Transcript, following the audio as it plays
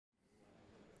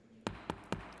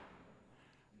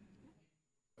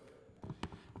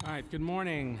All right, good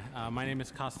morning. My name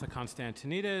is Costa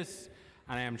Constantinidis,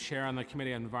 and I am chair on the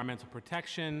Committee on Environmental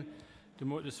Protection.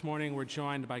 This morning, we're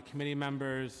joined by committee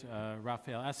members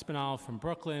Raphael Espinal from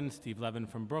Brooklyn, Steve Levin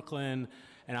from Brooklyn,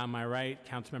 and on my right,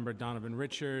 Councilmember Donovan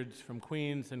Richards from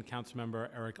Queens and Councilmember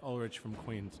Eric Ulrich from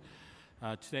Queens.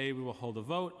 Today, we will hold a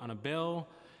vote on a bill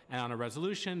and on a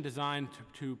resolution designed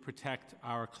to protect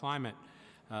our climate.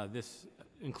 This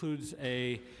includes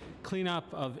a cleanup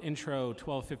of Intro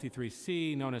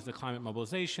 1253C, known as the Climate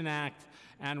Mobilization Act,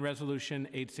 and Resolution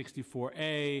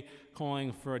 864A,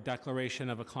 calling for a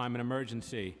declaration of a climate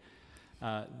emergency.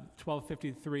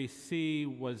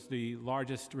 1253C was the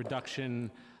largest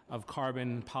reduction of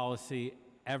carbon policy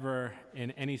ever in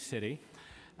any city.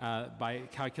 By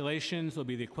calculations, it will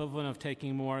be the equivalent of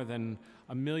taking more than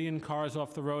 1 million cars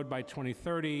off the road by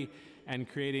 2030 and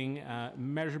creating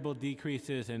measurable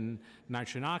decreases in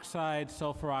nitrogen oxide,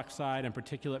 sulfur oxide, and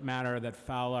particulate matter that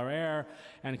foul our air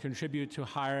and contribute to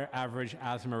higher average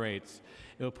asthma rates.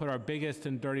 It will put our biggest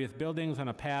and dirtiest buildings on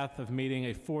a path of meeting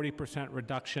a 40%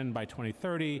 reduction by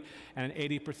 2030 and an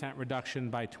 80% reduction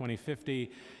by 2050.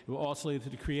 It will also lead to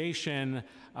the creation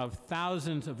of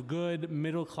thousands of good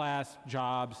middle-class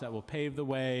jobs that will pave the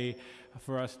way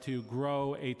for us to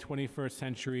grow a 21st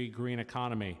century green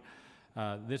economy.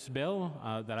 This bill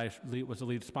that I was the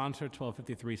lead sponsor,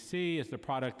 1253C, is the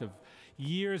product of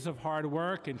years of hard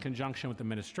work in conjunction with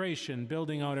administration,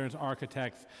 building owners,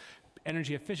 architects,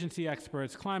 energy efficiency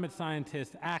experts, climate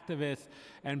scientists, activists,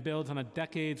 and builds on a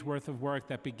decade's worth of work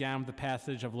that began with the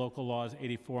passage of local laws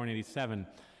 84 and 87.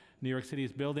 New York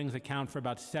City's buildings account for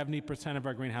about 70% of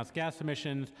our greenhouse gas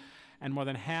emissions, and more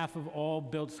than half of all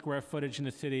built square footage in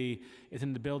the city is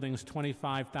in the buildings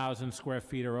 25,000 square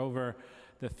feet or over.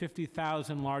 The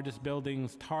 50,000 largest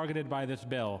buildings targeted by this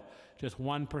bill, just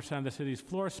 1% of the city's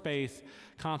floor space,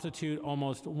 constitute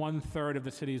almost 1/3 of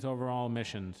the city's overall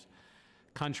emissions.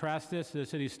 Contrast this to the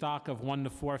city's stock of 1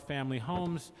 to 4 family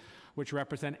homes, which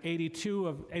represent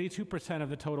 82%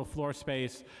 of the total floor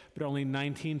space, but only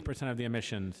 19% of the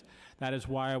emissions. That is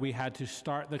why we had to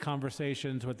start the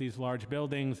conversations with these large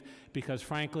buildings, because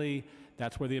frankly,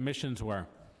 that's where the emissions were.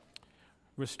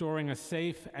 Restoring a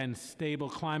safe and stable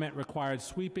climate requires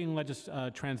sweeping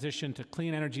transition to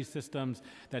clean energy systems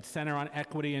that center on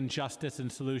equity and justice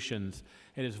and solutions.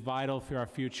 It is vital for our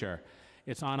future.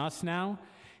 It's on us now.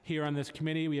 Here on this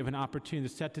committee, we have an opportunity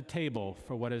to set the table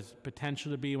for what is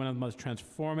potential to be one of the most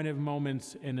transformative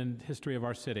moments in the history of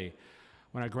our city.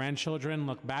 When our grandchildren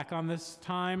look back on this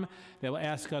time, they will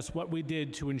ask us what we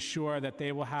did to ensure that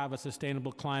they will have a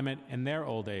sustainable climate in their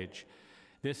old age.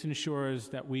 This ensures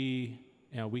that we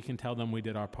can tell them we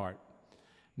did our part.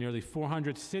 Nearly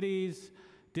 400 cities,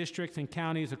 districts, and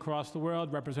counties across the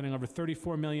world, representing over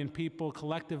 34 million people,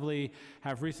 collectively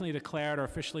have recently declared or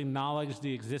officially acknowledged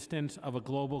the existence of a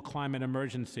global climate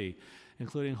emergency,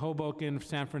 including Hoboken,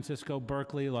 San Francisco,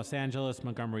 Berkeley, Los Angeles,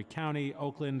 Montgomery County,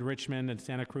 Oakland, Richmond, and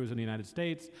Santa Cruz in the United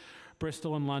States,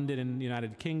 Bristol and London in the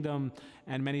United Kingdom,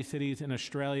 and many cities in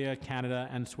Australia, Canada,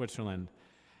 and Switzerland.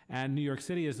 And New York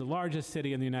City is the largest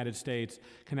city in the United States,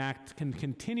 can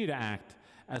continue to act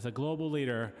as a global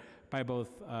leader by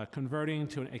both converting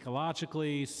to an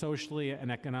ecologically, socially,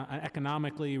 and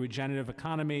economically regenerative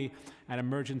economy at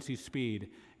emergency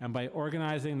speed, and by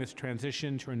organizing this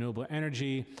transition to renewable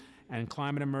energy and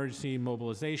climate emergency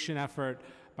mobilization effort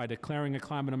by declaring a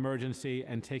climate emergency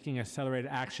and taking accelerated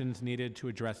actions needed to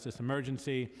address this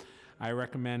emergency. I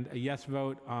recommend a yes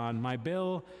vote on my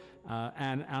bill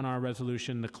and on our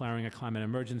resolution declaring a climate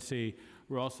emergency.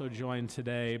 We're also joined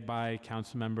today by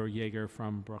Councilmember Yeager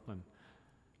from Brooklyn.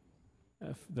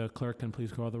 If the clerk can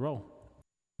please call the roll.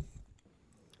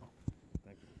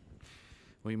 Thank you.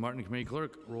 William Martin, Committee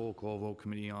Clerk. Roll call vote,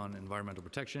 Committee on Environmental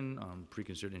Protection on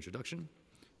preconsidered introduction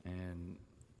and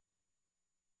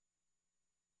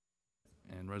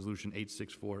Resolution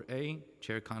 864A.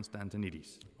 Chair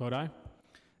Constantinidis. Vote aye.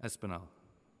 Espinal.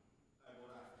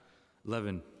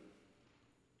 Levin.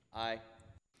 Aye.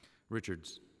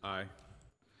 Richards. Aye.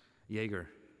 Yeager.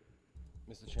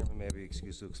 Mr. Chairman, may I be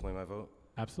excused to explain my vote?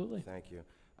 Absolutely. Thank you.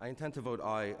 I intend to vote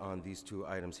aye on these two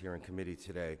items here in committee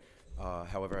today.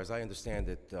 However, as I understand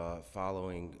it,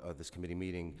 following this committee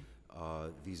meeting,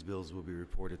 these bills will be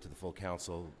reported to the full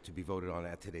council to be voted on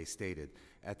at today's stated.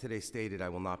 At today's stated, I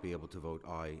will not be able to vote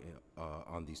aye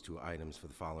on these two items for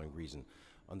the following reason.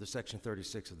 Under Section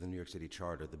 36 of the New York City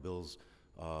Charter, the bills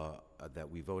that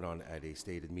we vote on at a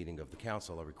stated meeting of the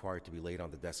council are required to be laid on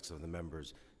the desks of the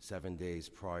members 7 days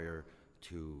prior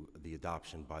to the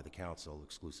adoption by the council,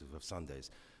 exclusive of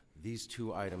Sundays. These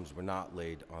two items were not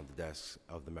laid on the desks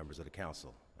of the members of the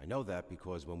council. I know that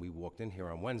because when we walked in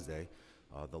here on Wednesday,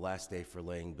 The last day for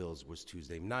laying bills was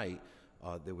Tuesday night.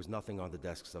 There was nothing on the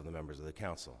desks of the members of the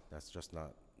council. That's just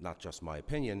not just my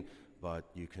opinion, but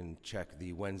you can check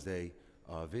the Wednesday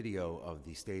video of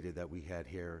the stated that we had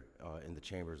here in the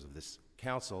chambers of this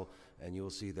council, and you will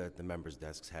see that the members'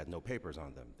 desks had no papers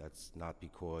on them. That's not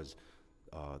because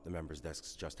the members'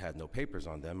 desks just had no papers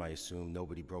on them. I assume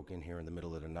nobody broke in here in the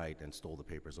middle of the night and stole the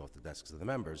papers off the desks of the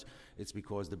members. It's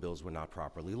because the bills were not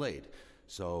properly laid.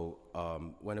 So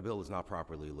when a bill is not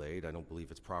properly laid, I don't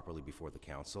believe it's properly before the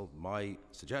council. My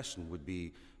suggestion would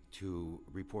be to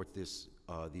report these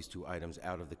two items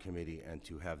out of the committee and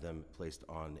to have them placed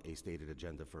on a stated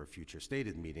agenda for a future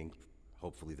stated meeting,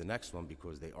 hopefully the next one,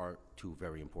 because they are two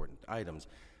very important items.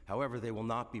 However, they will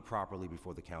not be properly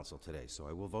before the council today. So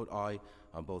I will vote aye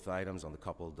on both items, on the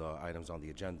coupled items on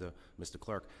the agenda, Mr.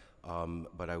 Clerk,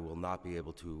 but I will not be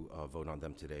able to vote on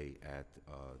them today at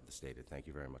the stated. Thank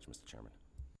you very much, Mr. Chairman.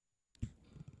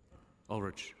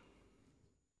 Ulrich.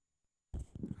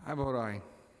 I vote aye.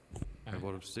 A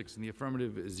vote of 6 in the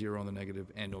affirmative, 0 on the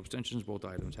negative, and no abstentions. Both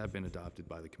items have been adopted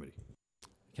by the committee.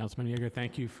 Councilman Yeager,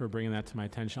 thank you for bringing that to my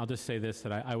attention. I'll just say this,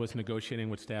 that I was negotiating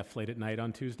with staff late at night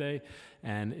on Tuesday,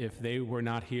 and if they were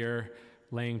not here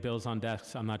laying bills on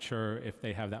desks, I'm not sure if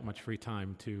they have that much free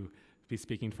time to be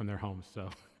speaking from their homes. So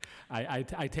I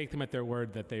take them at their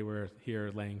word that they were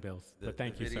here laying bills. But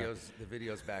thank you, sir. The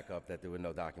videos back up that there were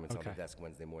no documents on Okay. the desk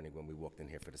Wednesday morning when we walked in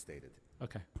here for the stated.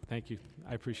 Okay, thank you.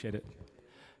 I appreciate it.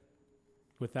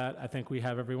 With that, I think we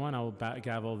have everyone. I will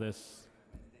gavel this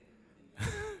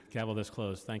gavel this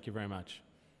closed. Thank you very much.